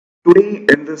Today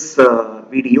in this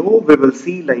video we will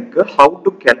see how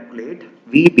to calculate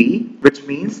VB, which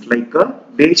means like a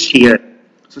base shear.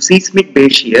 So seismic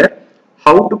base shear,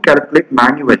 how to calculate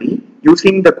manually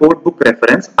using the codebook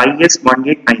reference IS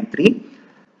 1893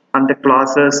 and the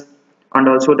classes and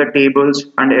also the tables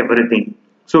and everything.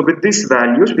 So with these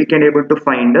values we can able to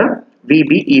find a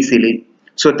VB easily.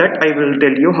 So that I will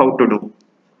tell you how to do.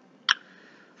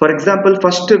 For example,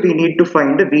 first we need to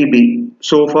find a VB.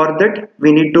 So for that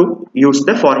we need to use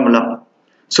the formula.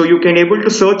 So you can able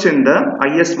to search in the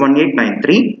IS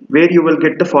 1893 where you will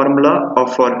get the formula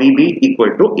of for VB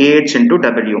equal to AH into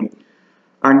W.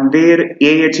 And where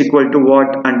AH equal to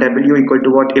what and W equal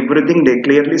to what, everything they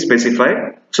clearly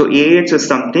specified. So AH is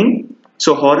something,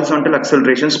 so horizontal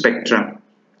acceleration spectrum.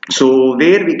 So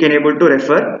where we can able to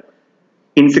refer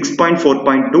in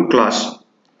 6.4.2 class.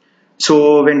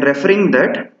 So when referring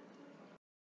that,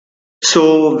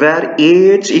 so where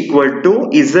AH equal to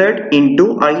Z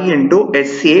into I into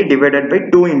SA divided by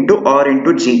 2 into R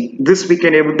into G. This we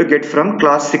can able to get from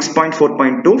class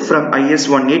 6.4.2 from IS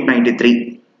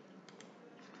 1893.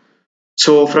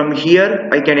 So from here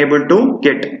I can able to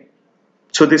get.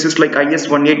 So this is like IS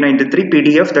 1893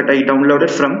 PDF that I downloaded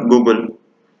from Google.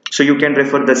 So you can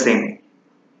refer the same.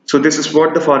 So this is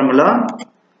what the formula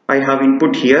I have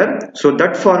input here. So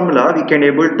that formula we can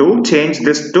able to change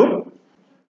this to,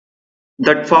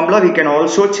 that formula we can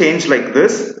also change like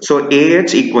this. So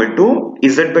AH equal to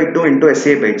Z by 2 into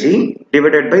SA by G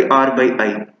divided by R by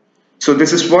I. So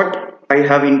this is what I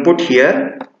have input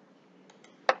here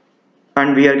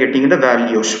and we are getting the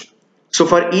values. So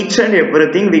for each and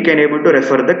everything we can able to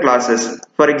refer the classes.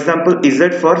 For example, Z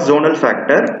for zonal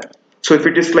factor. So if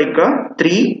it is like a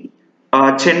 3,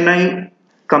 Chennai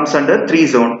comes under 3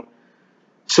 zone.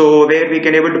 So where we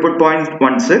can able to put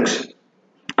 0.16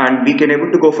 and we can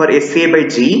able to go for SA by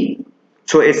G.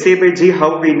 So SA by G,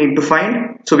 how we need to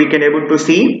find? So we can able to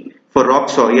see for rock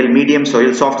soil, medium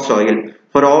soil, soft soil.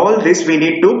 For all this we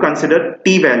need to consider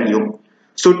T value.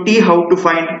 So T how to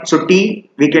find? So T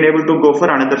we can able to go for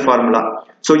another formula.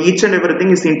 So each and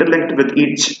everything is interlinked with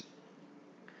each.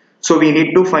 So we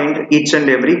need to find each and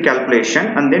every calculation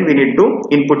and then we need to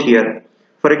input here.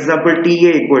 For example, TA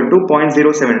equal to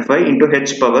 0.075 into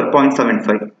H power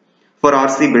 0.75 for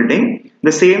RC building.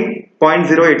 The same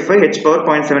 0.085 H power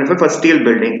 0.75 for steel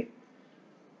building.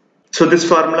 So this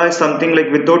formula is something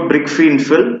like without brick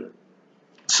infill.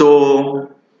 So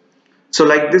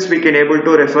like this we can able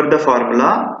to refer the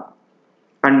formula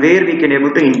and where we can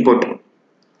able to input.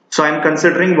 So I am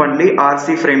considering only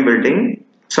RC frame building.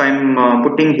 So I am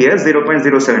putting here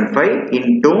 0.075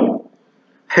 into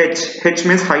H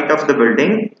means height of the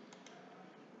building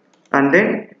and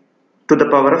then to the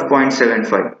power of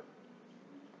 0.75.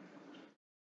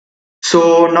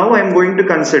 So now I am going to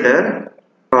consider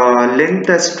length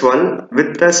as 12,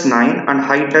 width as 9 and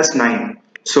height as 9.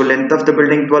 So length of the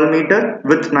building 12 meter,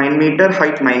 width 9 meter,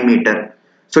 height 9 meter.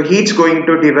 So each going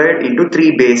to divide into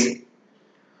 3 base.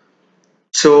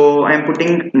 So I am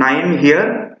putting 9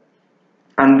 here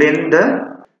and then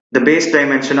the base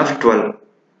dimension of 12.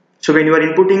 So when you are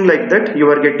inputting like that, you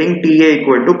are getting TA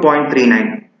equal to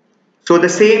 0.39. So the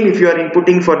same if you are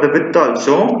inputting for the width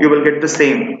also, you will get the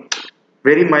same.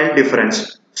 Very mild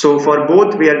difference. So for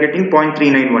both we are getting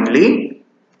 0.39 only.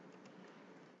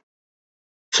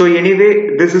 So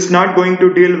anyway, this is not going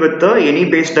to deal with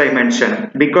any base dimension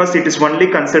because it is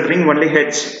only considering only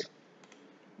H.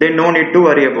 Then no need to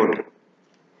worry about.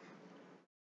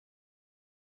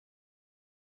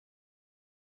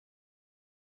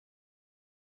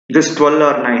 This 12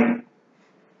 or 9.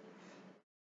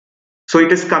 So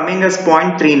it is coming as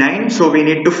 0.39. So we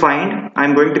need to find, I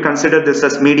am going to consider this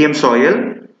as medium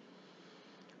soil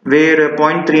where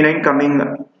 0.39 coming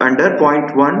under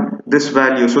 0.1 this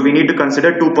value. So we need to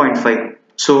consider 2.5.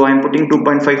 So I am putting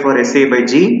 2.5 for SA by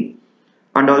G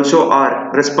and also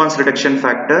R, response reduction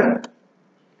factor.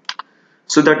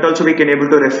 So that also we can able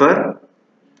to refer.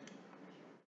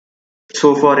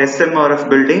 So for SMR of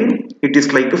building, it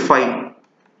is like a 5.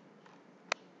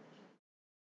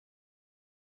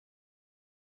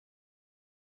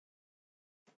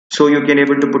 So you can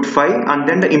able to put 5 and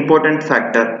then the important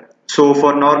factor. So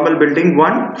for normal building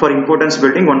 1, for importance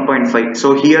building 1.5.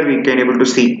 So here we can able to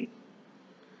see.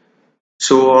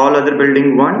 So all other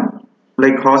building 1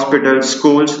 like hospitals,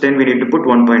 schools, then we need to put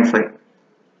 1.5.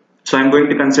 So I am going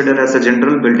to consider as a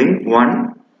general building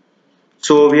 1.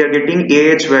 So we are getting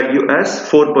AH value as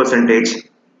 4%.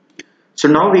 So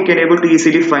now we can able to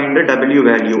easily find the W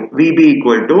value. VB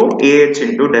equal to AH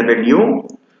into W,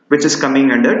 which is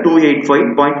coming under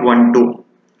 285.12.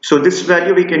 So this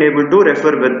value we can able to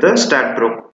refer with the STAAD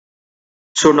Pro.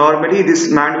 So normally this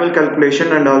manual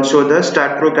calculation and also the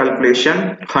STAAD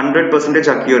calculation 100%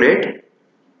 accurate.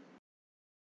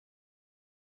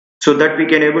 So that we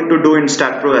can able to do in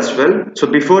STAAD as well. So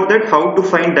before that, how to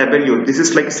find W? This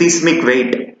is like seismic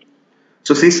weight.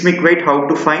 So seismic weight, how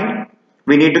to find?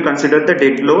 We need to consider the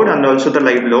dead load and also the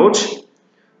live loads.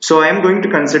 So I am going to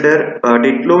consider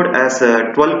dead load as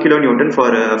 12 kilonewton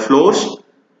for floors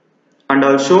and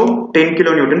also 10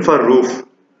 kilonewton for roof.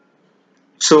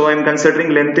 So I am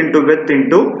considering length into width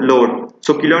into load.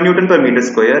 So kilonewton per meter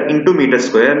square into meter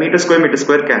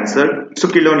square cancelled. So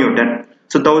kilonewton.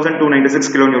 So 1296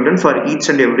 kilonewton for each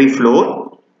and every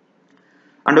floor.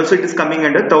 And also it is coming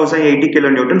under 1080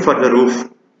 kilonewton for the roof.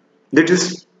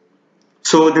 This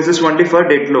is only for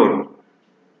dead load.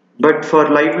 But for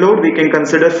live load we can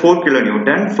consider 4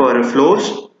 kilonewton for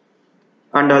floors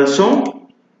and also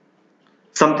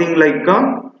something like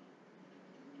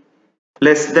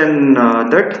less than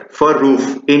that for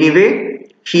roof. Anyway,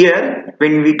 here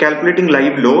when we calculating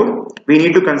live load, we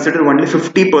need to consider only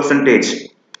 50%.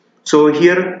 So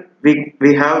here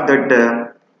we have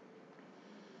that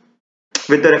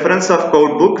with the reference of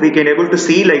code book, we can able to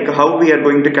see like how we are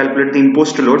going to calculate the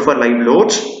imposed load for live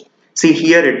loads. See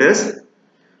here it is.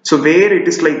 So where it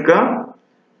is like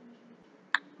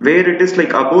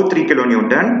above 3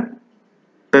 kilonewton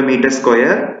per meter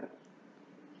square,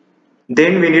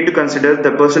 then we need to consider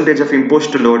the percentage of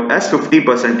imposed load as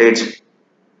 50%.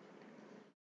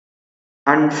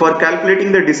 And for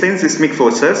calculating the design seismic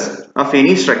forces of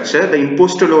any structure, the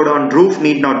imposed load on roof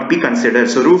need not be considered.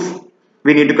 So roof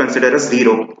we need to consider as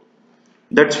 0.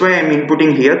 That's why I am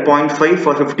inputting here 0.5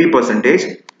 for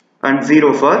 50% and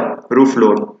 0 for roof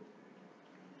load.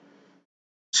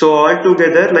 So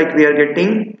altogether like we are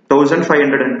getting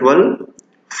 1512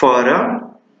 for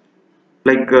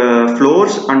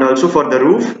floors and also for the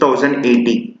roof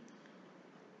 1080.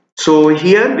 So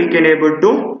here we can able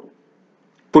to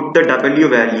put the W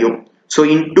value. So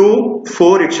into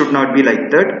 4 it should not be like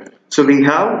that. So we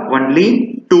have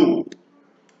only 2.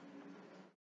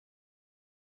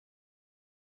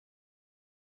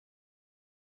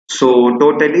 So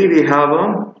totally we have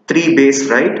 3 base,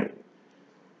 right?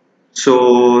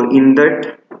 So in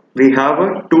that we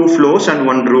have 2 floors and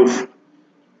 1 roof.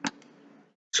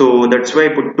 So that's why I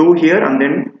put 2 here and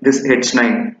then this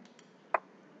H9.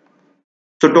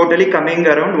 So totally coming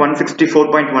around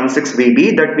 164.16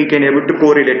 VB that we can able to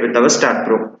correlate with our STAAD.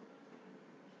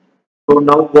 So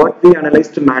now what we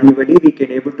analyzed manually we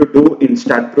can able to do in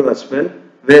STAAD as well,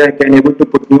 where I can able to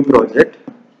put new project.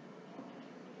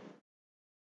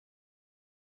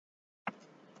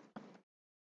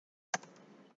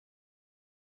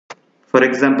 For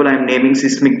example, I am naming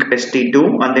seismic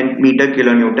ST2 and then meter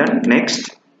kilonewton next,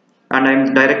 and I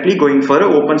am directly going for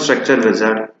an open structure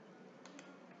wizard.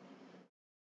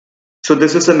 So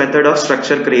this is a method of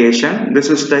structure creation. This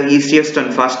is the easiest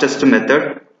and fastest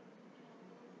method.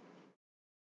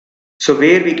 So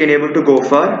where we can able to go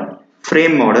for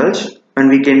frame models and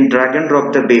we can drag and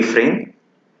drop the bay frame,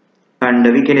 and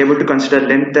we can able to consider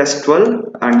length as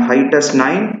 12 and height as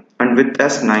 9 and width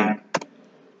as 9.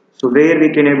 So where we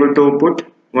can able to put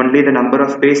only the number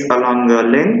of bays along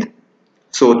length,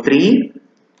 so 3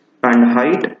 and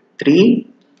height 3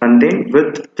 and then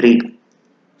width 3.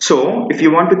 So if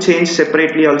you want to change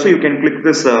separately also you can click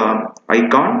this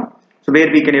icon. So where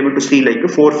we can able to see like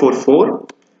 444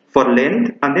 for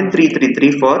length and then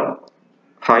 333 for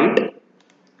height.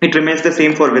 It remains the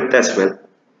same for width as well.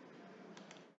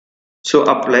 So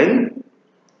apply.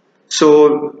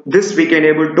 So this we can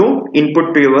able to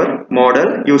input to your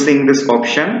model using this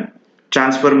option,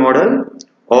 transfer model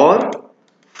or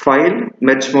file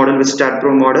merge model with STAAD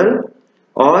model,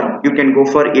 or you can go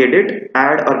for edit,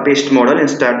 add or paste model in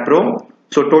STAAD.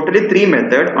 So totally 3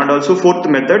 method, and also 4th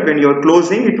method when you are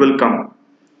closing it will come.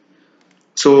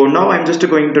 So now I am just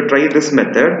going to try this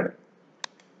method.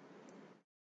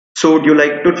 So would you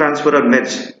like to transfer or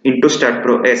merge into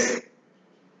STAAD S?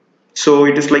 So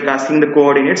it is like asking the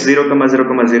coordinates 0,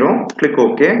 0, 0. Click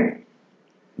OK.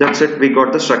 That's it. We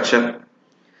got the structure.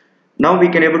 Now we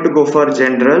can able to go for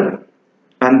general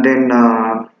and then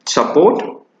support.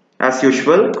 As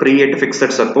usual, create a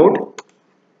fixed support.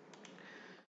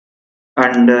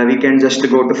 And we can just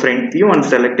go to front view and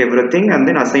select everything and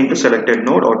then assign to selected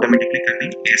node, automatically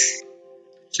coming yes.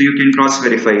 So you can cross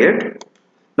verify it.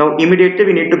 Now immediately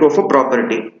we need to go for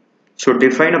property. So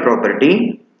define a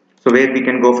property. So where we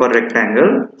can go for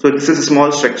rectangle. So this is a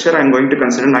small structure. I am going to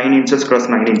consider 9 inches cross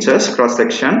 9 inches cross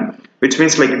section, which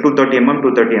means like 230 mm,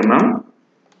 230 mm.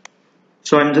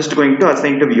 So I am just going to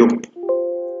assign to view.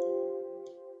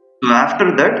 So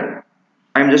after that,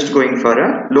 I am just going for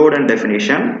a load and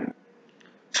definition.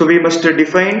 So we must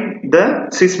define the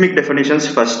seismic definitions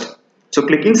first. So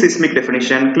clicking seismic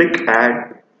definition, click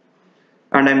add,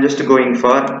 and I'm just going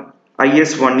for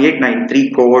IS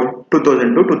 1893 code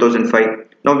 2002-2005.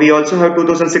 Now we also have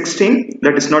 2016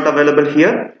 that is not available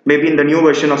here. Maybe in the new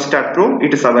version of STAAD Pro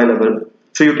it is available.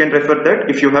 So you can refer that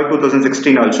if you have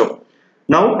 2016 also.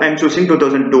 Now I'm choosing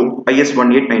 2002 IS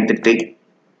 1893.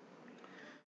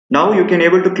 Now you can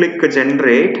able to click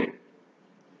generate,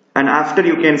 and after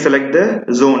you can select the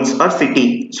zones or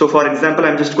city. So for example,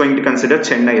 I'm just going to consider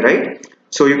Chennai, right?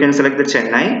 So you can select the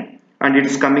Chennai and it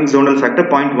is coming zonal factor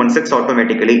 0.16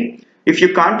 automatically. If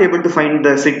you can't able to find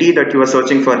the city that you are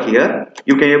searching for here,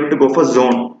 you can able to go for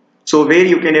zone. So where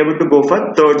you can able to go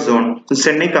for third zone. So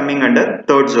Chennai coming under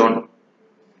third zone.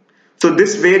 So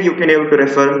this where you can able to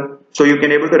refer. So you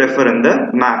can able to refer in the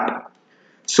map.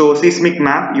 So seismic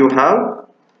map you have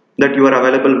that you are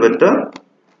available with the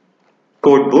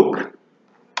code book.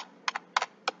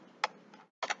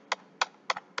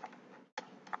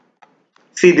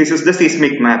 See, this is the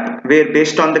seismic map where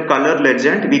based on the color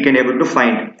legend we can able to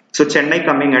find. So Chennai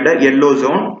coming under yellow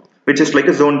zone, which is like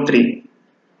a zone 3.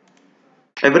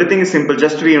 Everything is simple,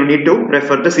 just we need to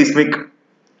refer the seismic,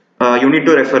 you need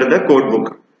to refer the code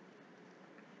book.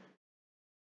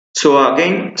 So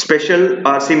again, special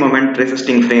RC moment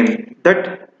resisting frame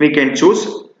that we can choose.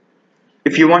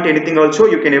 If you want anything also,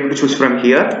 you can able to choose from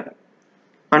here.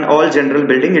 And all general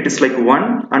building, it is like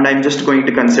 1, and I'm just going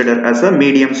to consider as a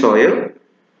medium soil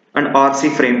and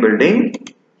RC frame building,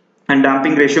 and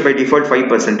damping ratio by default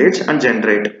 5% and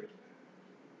generate.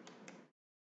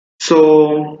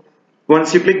 So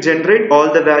once you click generate,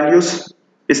 all the values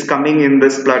is coming in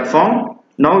this platform.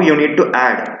 Now you need to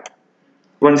add.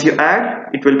 Once you add,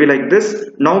 it will be like this.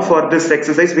 Now for this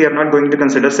exercise, we are not going to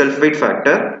consider self-weight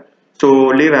factor. So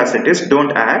leave as it is,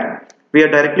 don't add. We are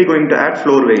directly going to add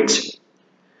floor weights,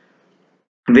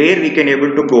 where we can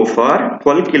able to go for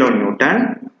 12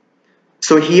 kilonewton.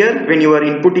 So here when you are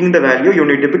inputting the value, you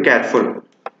need to be careful.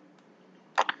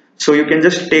 So you can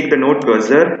just take the node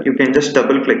cursor, you can just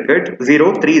double click it,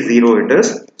 0, 3, 0 it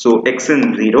is. So x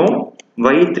in 0,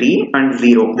 y 3 and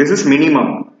 0. This is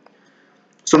minimum.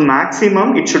 So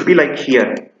maximum it should be like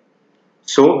here.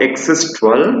 So x is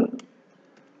 12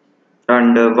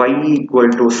 and y equal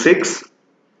to 6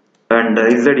 and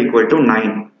z equal to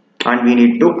 9, and we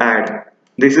need to add.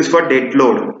 This is for dead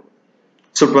load.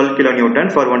 So 12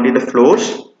 kilonewton for only the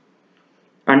floors.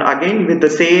 And again with the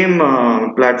same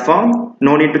platform,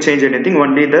 no need to change anything,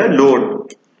 only the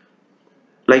load.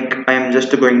 Like I am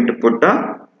just going to put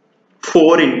a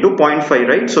 4 into 0.5,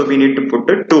 right? So we need to put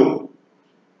a 2.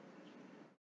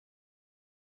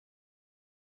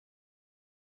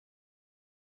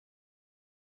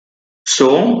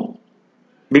 So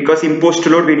because imposed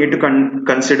load, we need to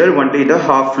consider only the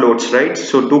half loads, right?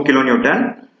 So 2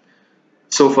 kilonewton.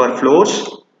 So for floors,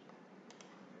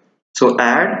 so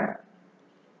add.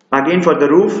 Again for the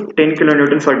roof, 10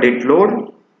 kilonewton for dead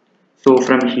load. So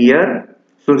from here,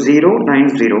 so 0,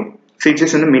 9, 0. So it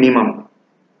is in the minimum.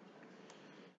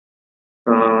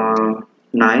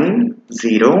 9,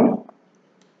 0.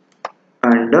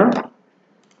 And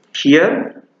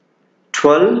here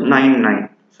 12, 9, 9.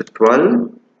 So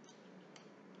 12.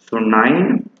 So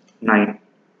 9, 9.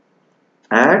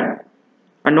 Add.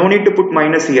 And no need to put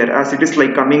minus here as it is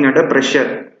like coming under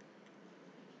pressure.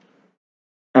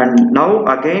 And now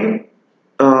again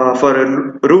for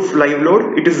a roof live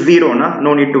load, it is 0,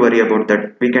 no need to worry about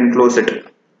that. We can close it.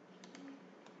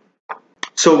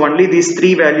 So only these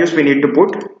 3 values we need to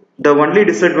put. The only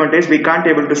disadvantage, we can't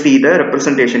able to see the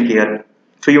representation here.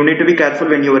 So you need to be careful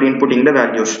when you are inputting the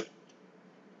values.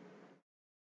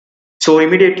 So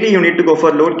immediately you need to go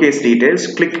for load case details,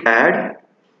 click add,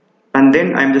 and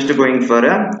then I'm just going for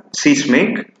a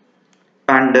seismic.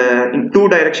 And in 2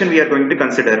 direction we are going to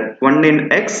consider, one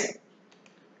in X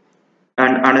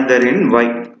and another in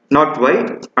Y, not Y,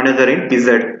 another in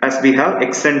Z, as we have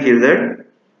X and Z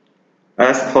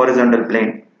as horizontal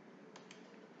plane.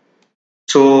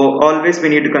 So always we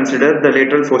need to consider the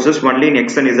lateral forces only in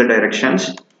X and Z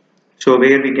directions. So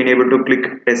where we can able to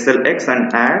click SLX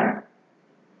and add,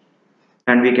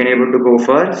 and we can able to go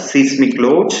for seismic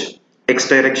loads, X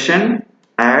direction,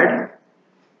 add,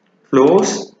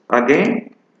 flows,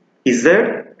 again Z,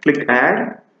 click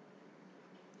add.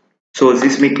 So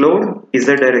seismic load,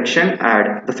 Z direction,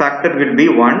 add. The factor will be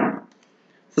 1.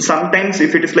 So sometimes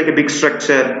if it is like a big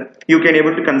structure, you can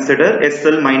able to consider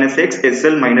SL minus X,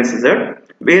 SL minus Z,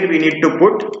 where we need to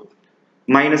put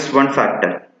 -1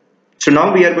 factor. So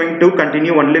now we are going to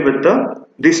continue only with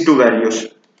these 2 values.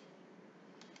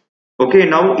 Okay,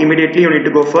 now immediately you need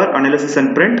to go for analysis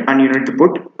and print, and you need to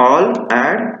put all,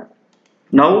 add,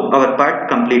 Now our part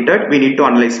completed. We need to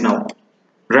analyze now.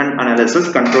 Run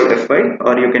analysis, control F5,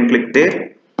 or you can click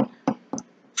there.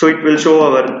 So it will show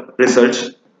our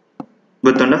results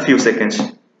within a few seconds.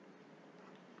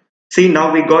 See,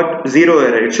 now we got zero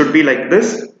error. It should be like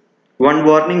this. One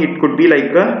warning, it could be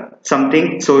like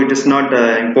something, so it is not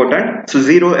important. So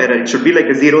zero error, it should be like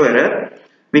a zero error.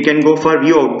 We can go for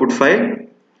view output file.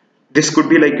 This could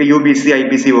be like a UBC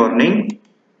IBC warning,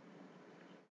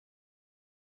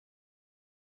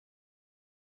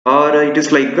 or it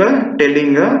is like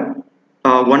telling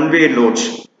one-way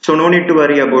loads. So no need to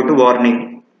worry about a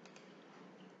warning.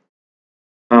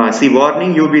 See,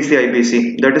 warning UBC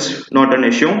IBC, that is not an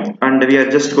issue, and we are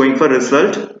just going for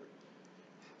result.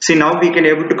 See, now we can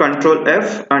able to control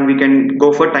F and we can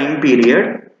go for time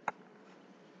period.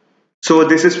 So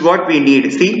this is what we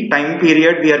need. See, time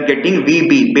period we are getting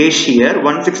VB base shear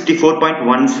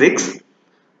 164.16,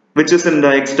 which is in the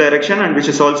X direction and which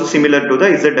is also similar to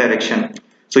the Z direction.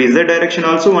 So Z direction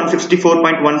also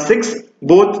 164.16,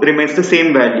 both remains the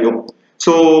same value.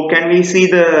 So can we see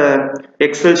the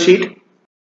Excel sheet?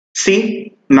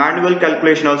 See, manual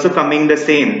calculation also coming the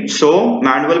same. So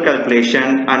manual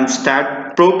calculation and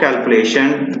STAAD Pro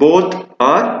calculation both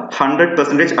are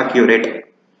 100%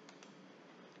 accurate.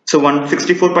 So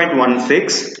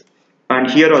 164.16,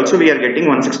 and here also we are getting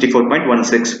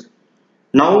 164.16.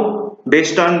 Now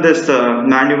based on this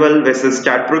manual versus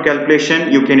STAAD Pro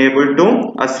calculation, you can able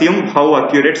to assume how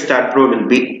accurate STAAD Pro will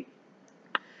be.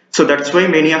 So that's why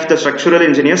many of the structural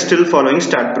engineers still following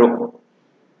STAAD Pro.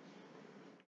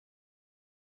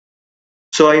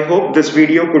 So I hope this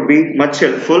video could be much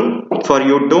helpful for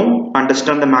you to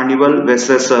understand the manual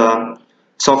versus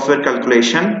software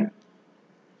calculation.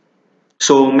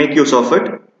 So make use of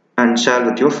it and share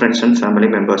with your friends and family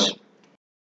members.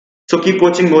 So keep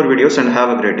watching more videos and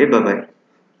have a great day. Bye bye.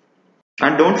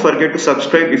 And don't forget to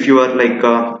subscribe if you are like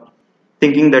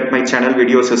thinking that my channel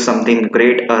videos is something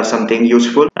great or something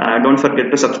useful. Don't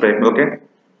forget to subscribe. Okay.